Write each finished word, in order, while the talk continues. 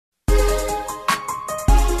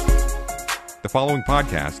The following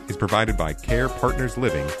podcast is provided by Care Partners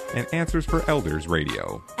Living and Answers for Elders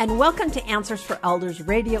Radio. And welcome to Answers for Elders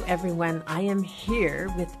Radio, everyone. I am here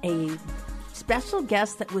with a special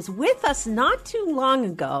guest that was with us not too long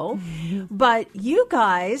ago. But you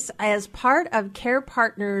guys, as part of Care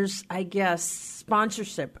Partners, I guess,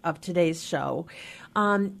 sponsorship of today's show,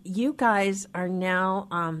 you guys are now...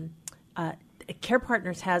 Care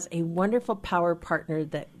Partners has a wonderful power partner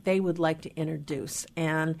that they would like to introduce.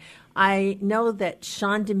 And I know that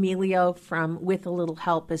Sean D'Amelio from With a Little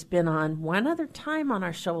Help has been on one other time on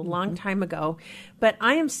our show a long time ago. But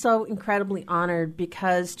I am so incredibly honored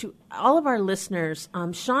because to all of our listeners,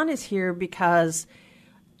 Sean is here because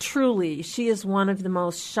truly she is one of the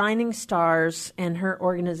most shining stars in her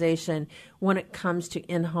organization when it comes to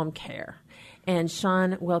in-home care. And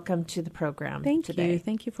Sean, welcome to the program today.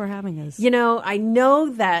 Thank you for having us. You know, I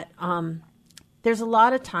know that there's a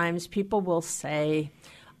lot of times people will say,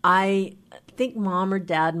 I think mom or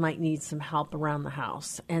dad might need some help around the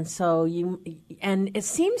house. And so and it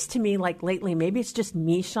seems to me like lately, maybe it's just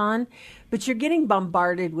me, Sean, but you're getting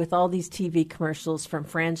bombarded with all these TV commercials from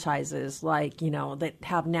franchises like, you know, that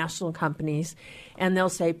have national companies. And they'll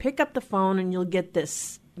say, pick up the phone and you'll get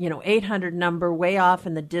this 800 number way off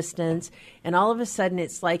in the distance. And all of a sudden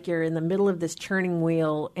it's like you're in the middle of this churning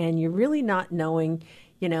wheel and you're really not knowing,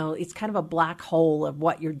 it's kind of a black hole of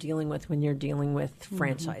what you're dealing with when you're dealing with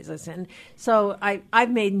franchises. And so I've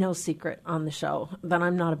made no secret on the show that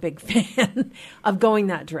I'm not a big fan of going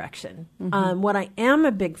that direction. What I am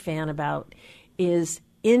a big fan about is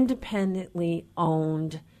independently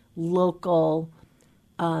owned local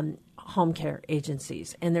home care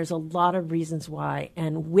agencies. And there's a lot of reasons why.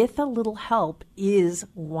 And With a Little Help is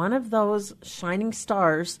one of those shining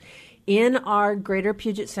stars in our greater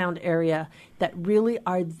Puget Sound area that really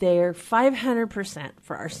are there 500%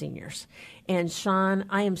 for our seniors. And Sean,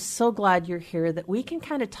 I am so glad you're here that we can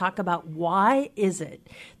kind of talk about why is it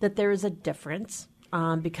that there is a difference,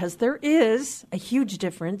 because there is a huge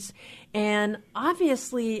difference. And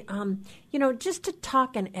obviously, just to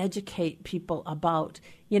talk and educate people about,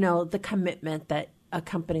 the commitment that a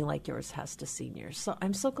company like yours has to seniors. So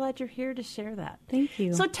I'm so glad you're here to share that. Thank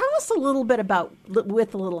you. So tell us a little bit about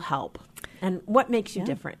With a Little Help and what makes you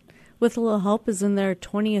different. With a Little Help is in their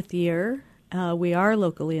 20th year. We are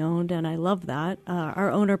locally owned, and I love that. Our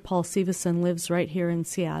owner, Paul Severson, lives right here in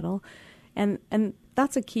Seattle. And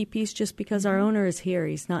that's a key piece just because our owner is here.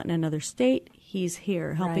 He's not in another state. He's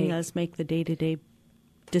here helping us make the day-to-day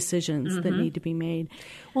decisions that need to be made.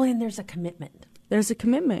 Well, and there's a commitment. There's a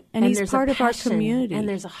commitment, and he's part of our community. And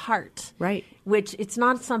there's a heart. Right. Which it's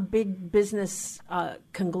not some big business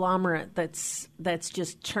conglomerate that's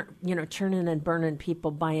just churning and burning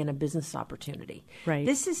people buying a business opportunity. Right.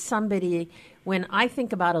 This is somebody, when I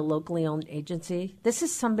think about a locally owned agency, this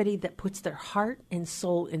is somebody that puts their heart and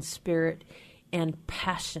soul and spirit and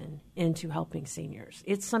passion into helping seniors.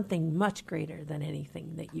 It's something much greater than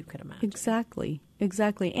anything that you could imagine. Exactly.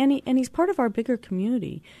 And he's part of our bigger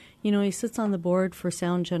community. He sits on the board for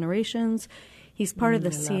Sound Generations. He's part of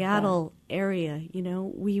the Seattle area.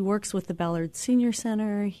 He works with the Ballard Senior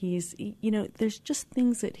Center. He's, there's just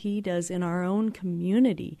things that he does in our own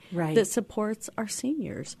community that supports our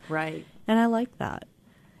seniors. Right. And I like that.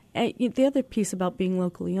 And the other piece about being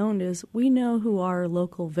locally owned is we know who our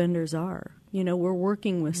local vendors are. We're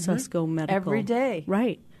working with Susco Medical. Every day.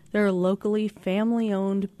 Right. They're a locally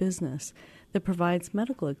family-owned business that provides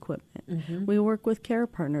medical equipment. We work with Care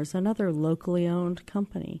Partners, another locally owned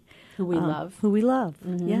company. Who we love.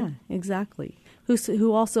 Yeah, exactly.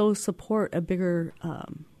 Who also support a bigger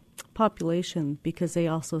population because they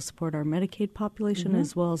also support our Medicaid population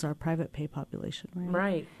as well as our private pay population.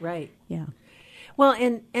 Right. Yeah. Well,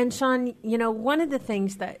 and Sean, one of the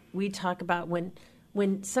things that we talk about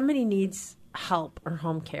when somebody needs help or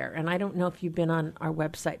home care, and I don't know if you've been on our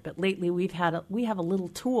website, but lately we have a little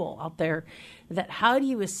tool out there that how do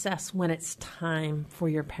you assess when it's time for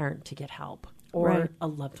your parent to get help or a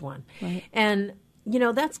loved one. Right. And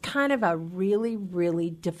that's kind of a really, really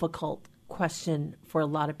difficult question for a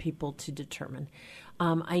lot of people to determine.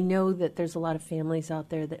 I know that there's a lot of families out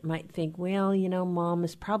there that might think, well, mom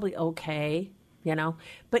is probably okay,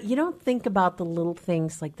 but you don't think about the little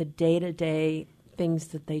things like the day-to-day things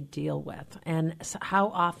that they deal with. And so how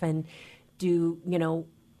often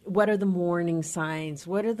what are the warning signs?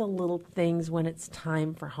 What are the little things when it's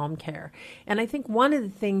time for home care? And I think one of the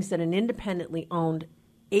things that an independently owned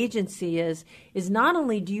agency is not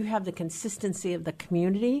only do you have the consistency of the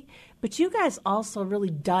community, but you guys also really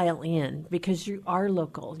dial in because you are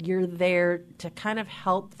local. You're there to kind of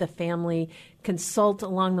help the family consult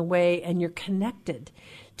along the way, and you're connected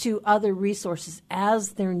to other resources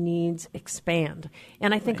as their needs expand.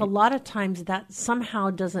 And I think a lot of times that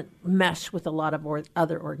somehow doesn't mesh with a lot of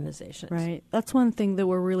other organizations. Right. That's one thing that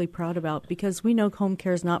we're really proud about, because we know home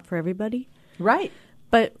care is not for everybody. Right.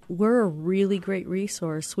 But we're a really great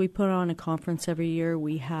resource. We put on a conference every year.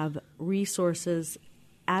 We have resources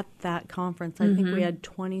at that conference. I think we had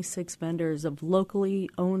 26 vendors of locally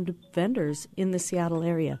owned vendors in the Seattle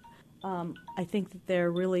area. I think that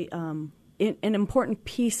they're really an important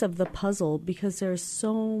piece of the puzzle, because there's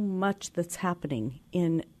so much that's happening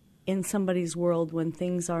in somebody's world when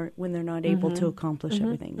they're not able to accomplish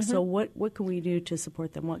everything. So what can we do to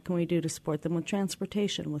support them? What can we do to support them with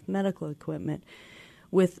transportation, with medical equipment,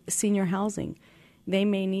 with senior housing? They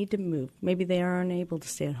may need to move. Maybe they are unable to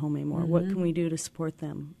stay at home anymore. What can we do to support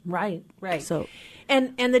them? Right. So,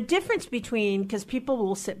 and the difference between, because people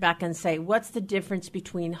will sit back and say, what's the difference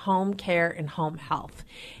between home care and home health?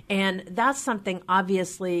 And that's something,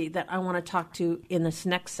 obviously, that I want to talk to in this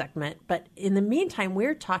next segment. But in the meantime,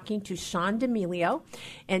 we're talking to Sean D'Amelio.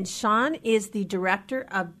 And Sean is the Director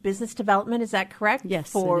of Business Development. Is that correct?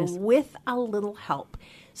 Yes, For it is. With a Little Help.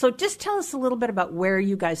 So just tell us a little bit about where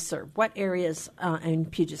you guys serve. What areas in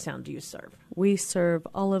Puget Sound do you serve? we serve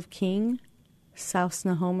Olive King, South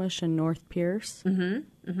Snohomish, and North Pierce.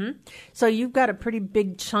 So you've got a pretty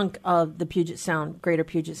big chunk of the Puget Sound, greater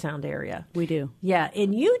Puget Sound area. We do. Yeah,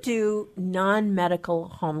 and you do non-medical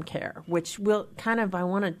home care, which I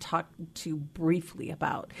want to talk to you briefly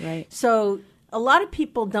about. Right. So a lot of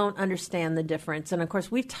people don't understand the difference. And, of course,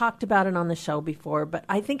 we've talked about it on the show before, but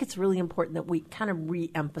I think it's really important that we kind of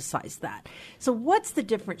re-emphasize that. So what's the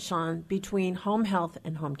difference, Sean, between home health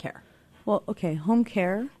and home care? Well, okay, home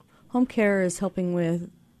care. Home care is helping with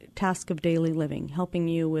task of daily living, helping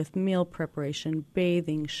you with meal preparation,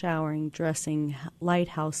 bathing, showering, dressing, light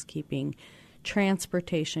housekeeping,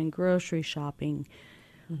 transportation, grocery shopping,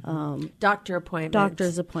 Doctor appointments.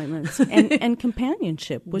 doctor's appointments, and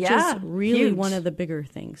companionship, which Yeah, is really huge. one of the bigger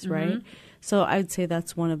things, right? So I would say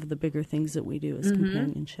that's one of the bigger things that we do is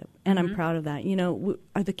companionship, and I'm proud of that. You know,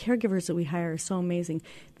 the caregivers that we hire are so amazing.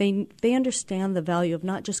 They understand the value of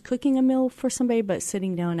not just cooking a meal for somebody, but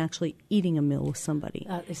sitting down and actually eating a meal with somebody.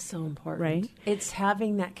 That is so important. Right? It's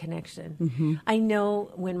having that connection. I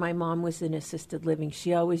know when my mom was in assisted living,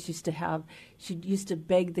 she always used to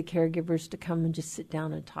beg the caregivers to come and just sit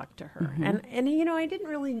down and talk to her. And you know, I didn't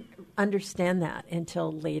really understand that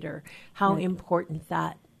until later, how important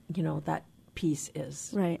that piece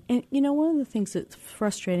is. Right. And, you know, one of the things that's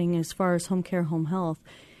frustrating as far as home care, home health,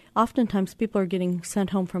 oftentimes people are getting sent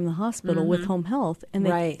home from the hospital with home health, and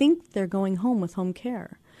they think they're going home with home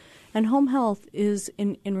care. And home health is,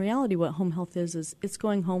 in reality, what home health is it's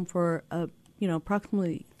going home for,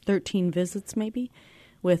 approximately 13 visits maybe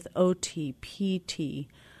with OT,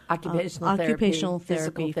 PT, Occupational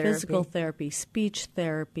therapy, physical therapy, speech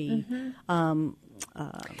therapy.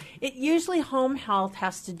 It usually home health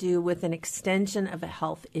has to do with an extension of a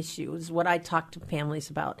health issue is what I talk to families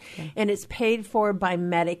about. Okay. And it's paid for by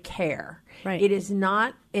Medicare. Right. It is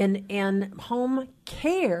not, and home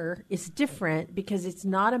care is different because it's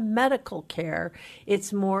not a medical care.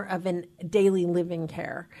 It's more of a daily living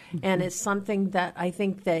care. And it's something that I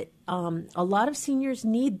think that a lot of seniors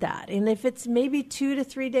need that. And if it's maybe 2 to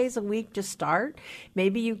 3 days a week to start,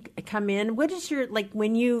 maybe you come in. What is your, like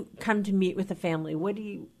when you come to meet with a family,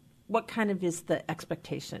 what kind of is the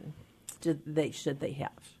expectation should they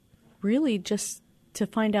have? Really just to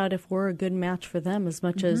find out if we're a good match for them as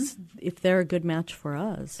much as if they're a good match for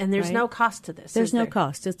us. And there's no cost to this. There's no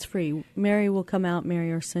cost. It's free. Mary will come out. Mary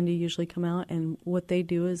or Cindy usually come out. And what they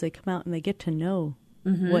do is they come out and they get to know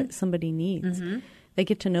what somebody needs. They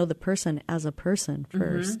get to know the person as a person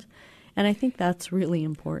first. And I think that's really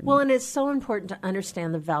important. Well, and it's so important to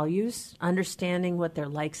understand the values, understanding what their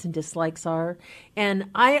likes and dislikes are. And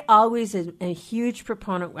I always am a huge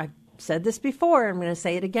proponent. I've said this before. I'm going to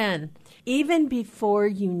say it again. Even before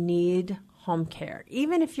you need home care,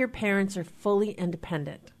 even if your parents are fully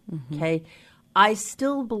independent, okay, I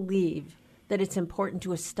still believe that it's important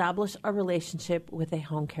to establish a relationship with a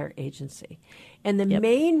home care agency. And the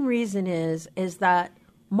main reason is that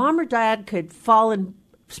mom or dad could fall and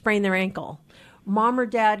sprain their ankle. Mom or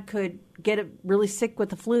dad could get really sick with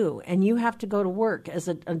the flu, and you have to go to work as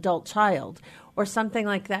an adult child, or something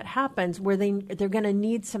like that happens where they're going to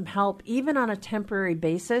need some help, even on a temporary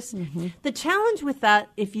basis. The challenge with that,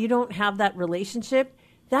 if you don't have that relationship,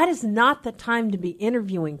 that is not the time to be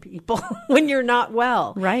interviewing people when you're not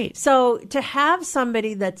well. Right. So to have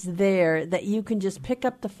somebody that's there that you can just pick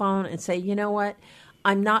up the phone and say, you know what,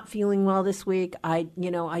 I'm not feeling well this week. I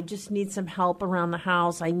just need some help around the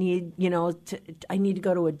house. I need to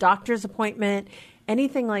go to a doctor's appointment.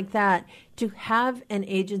 anything like that, to have an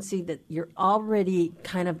agency that you're already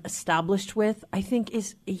kind of established with, I think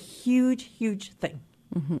is a huge, huge thing.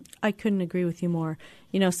 Mm-hmm. I couldn't agree with you more.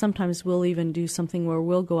 Sometimes we'll even do something where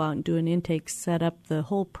we'll go out and do an intake, set up the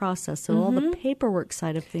whole process, so all the paperwork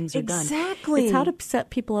side of things are done. Exactly. It's how to set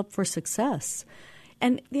people up for success.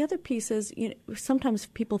 And the other piece is, sometimes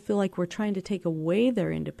people feel like we're trying to take away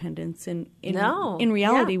their independence. And in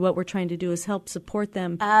reality, what we're trying to do is help support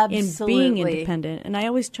them in being independent. And I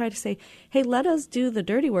always try to say, hey, let us do the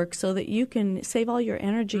dirty work so that you can save all your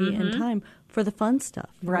energy and time for the fun stuff.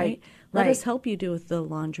 Right. Let us help you do with the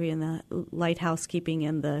laundry and the light housekeeping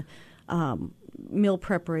and the meal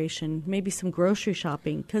preparation, maybe some grocery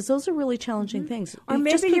shopping, because those are really challenging things. Or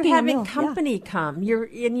maybe you're having company come,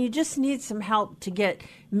 and you just need some help to get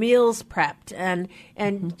meals prepped and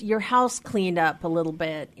your house cleaned up a little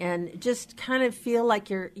bit, and just kind of feel like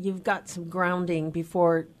you've got some grounding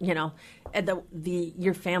before your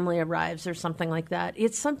family arrives or something like that.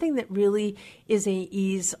 It's something that really is a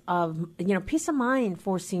ease of peace of mind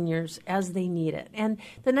for seniors as they need it. And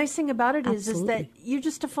the nice thing about it is that you're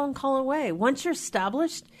just a phone call away. Once you're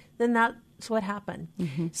established, then that's what happened.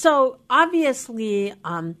 So obviously,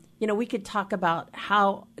 we could talk about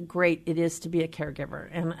how great it is to be a caregiver.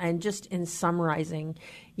 And just in summarizing,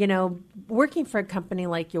 working for a company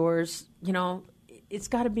like yours, it's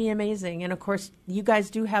got to be amazing. And, of course, you guys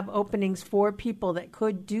do have openings for people that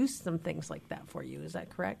could do some things like that for you. Is that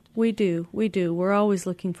correct? We do. We're always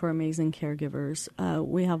looking for amazing caregivers.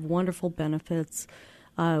 We have wonderful benefits.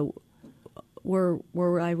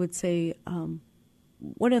 We're I would say,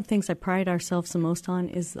 one of the things I pride ourselves the most on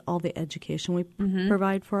is all the education we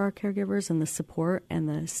provide for our caregivers, and the support and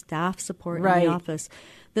the staff support in the office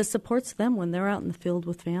that supports them when they're out in the field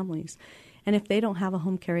with families. And if they don't have a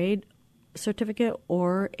home care aid certificate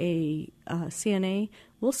or a CNA,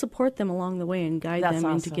 we'll support them along the way and guide them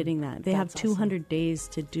into getting that. They have 200 days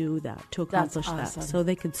to do that, to accomplish that. So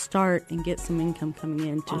they could start and get some income coming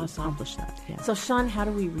in to accomplish that. Yeah. So, Sean, how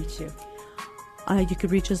do we reach you? You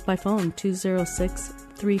could reach us by phone,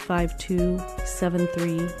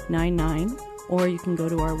 206-352-7399, or you can go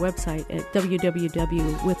to our website at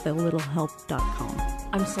www.withalittlehelp.com.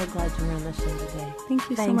 I'm so glad you were on the show today. Thank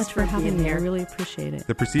you so much for having me. I really appreciate it.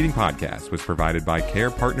 The preceding podcast was provided by Care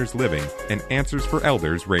Partners Living and Answers for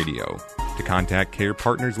Elders Radio. To contact Care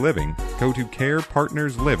Partners Living, go to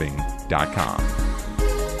carepartnersliving.com.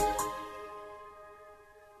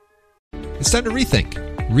 It's time to rethink,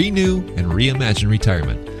 renew, and reimagine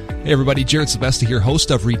retirement. Hey everybody, Jared Sebesta here, host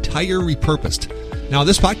of Retire Repurposed. Now,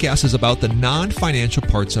 this podcast is about the non-financial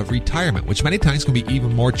parts of retirement, which many times can be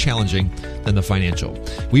even more challenging than the financial.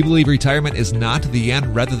 We believe retirement is not the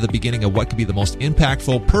end, rather the beginning of what could be the most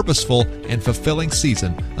impactful, purposeful, and fulfilling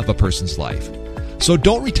season of a person's life. So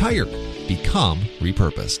don't retire, become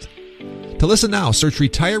repurposed. To listen now, search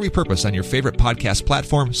Retire Repurposed on your favorite podcast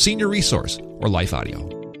platform, Senior Resource, or Life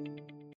Audio.